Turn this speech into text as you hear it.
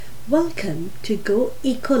Welcome to Go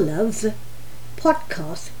Eco Loves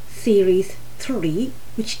podcast series 3,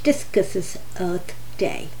 which discusses Earth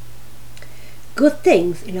Day. Good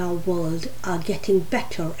things in our world are getting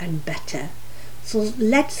better and better, so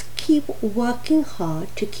let's keep working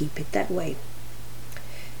hard to keep it that way.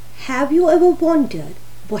 Have you ever wondered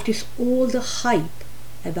what is all the hype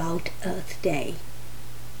about Earth Day?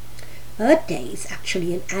 Earth Day is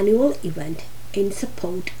actually an annual event in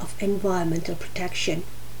support of environmental protection.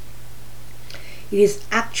 It is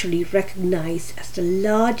actually recognized as the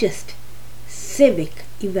largest civic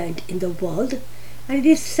event in the world, and it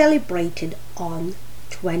is celebrated on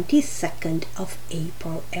 22nd of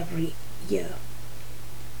April every year.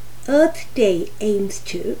 Earth Day aims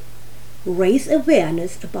to raise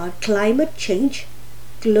awareness about climate change,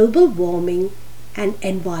 global warming, and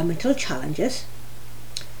environmental challenges,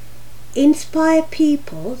 inspire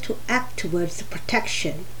people to act towards the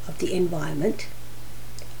protection of the environment,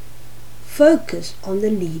 focus on the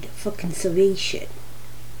need for conservation.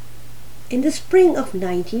 In the spring of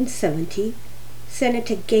 1970,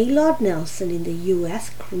 Senator Gaylord Nelson in the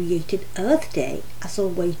US created Earth Day as a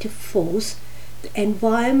way to force the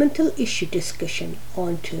environmental issue discussion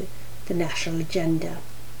onto the national agenda.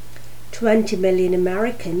 20 million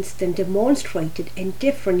Americans then demonstrated in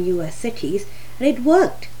different US cities, and it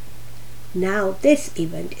worked. Now this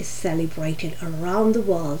event is celebrated around the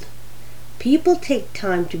world. People take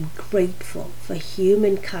time to be grateful for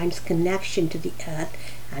humankind's connection to the earth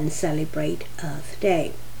and celebrate Earth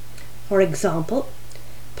Day. For example,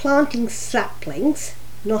 planting saplings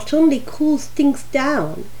not only cools things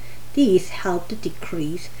down, these help to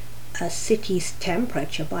decrease a city's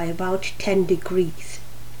temperature by about 10 degrees.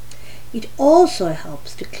 It also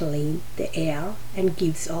helps to clean the air and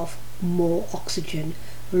gives off more oxygen,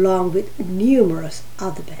 along with numerous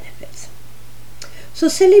other benefits. So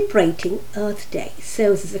celebrating Earth Day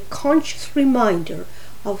serves as a conscious reminder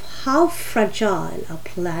of how fragile our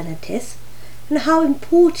planet is and how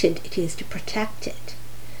important it is to protect it.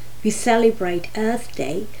 We celebrate Earth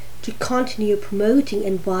Day to continue promoting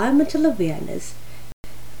environmental awareness,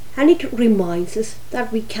 and it reminds us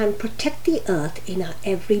that we can protect the earth in our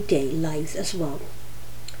everyday lives as well.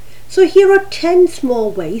 So here are 10 small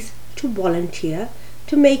ways to volunteer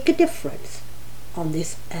to make a difference on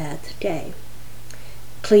this Earth Day.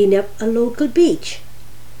 Clean up a local beach.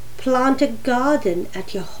 Plant a garden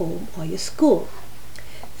at your home or your school.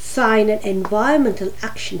 Sign an environmental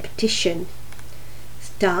action petition.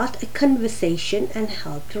 Start a conversation and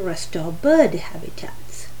help to restore bird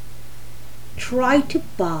habitats. Try to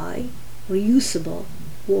buy reusable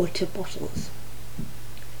water bottles.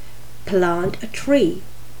 Plant a tree.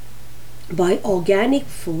 Buy organic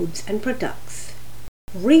foods and products.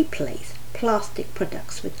 Replace plastic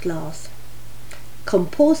products with glass.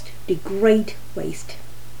 Compost, degrade waste.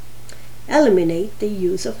 Eliminate the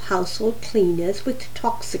use of household cleaners with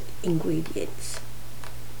toxic ingredients.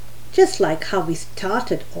 Just like how we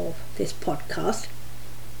started off this podcast,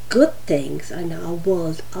 good things in our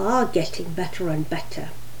world are getting better and better.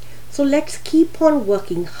 So let's keep on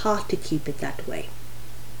working hard to keep it that way.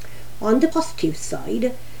 On the positive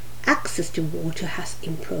side, access to water has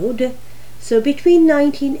improved. So between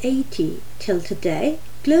 1980 till today,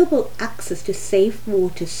 global access to safe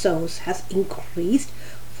water source has increased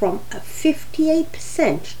from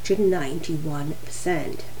 58% to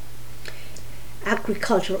 91%.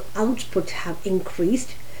 Agricultural output have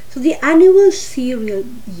increased, so the annual cereal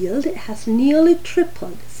yield has nearly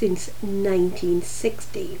tripled since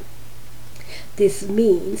 1960. This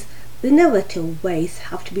means innovative ways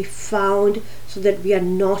have to be found so that we are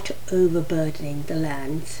not overburdening the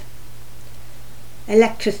lands.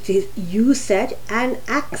 Electricity usage and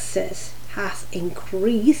access has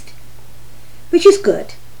increased, which is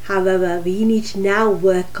good. However, we need to now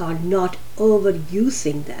work on not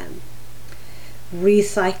overusing them.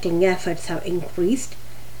 Recycling efforts have increased.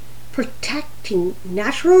 Protecting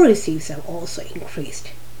natural resources have also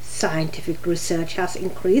increased. Scientific research has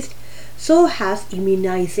increased. So has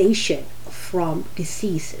immunization from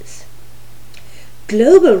diseases.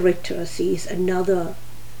 Global literacy is another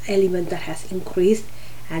element that has increased,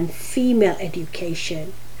 and female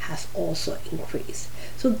education has also increased.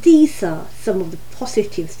 So these are some of the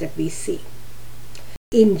positives that we see.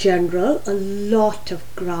 In general, a lot of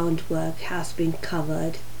groundwork has been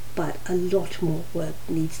covered, but a lot more work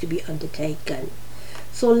needs to be undertaken.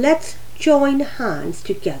 So let's join hands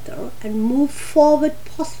together and move forward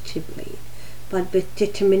positively, but with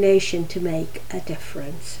determination to make a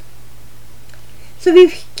difference. So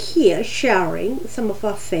we're here sharing some of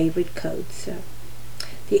our favorite quotes.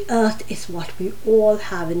 The earth is what we all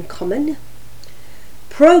have in common.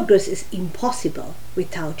 Progress is impossible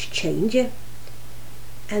without change,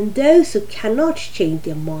 and those who cannot change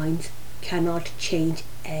their minds cannot change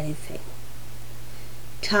anything.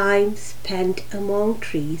 Time spent among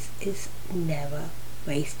trees is never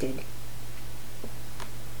wasted.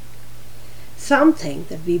 Something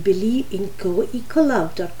that we believe in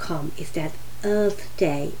GoEcolove.com is that Earth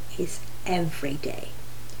Day is every day.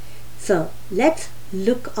 So let's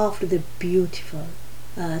look after the beautiful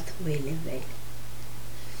earth we live in.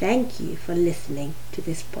 Thank you for listening to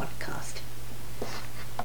this podcast.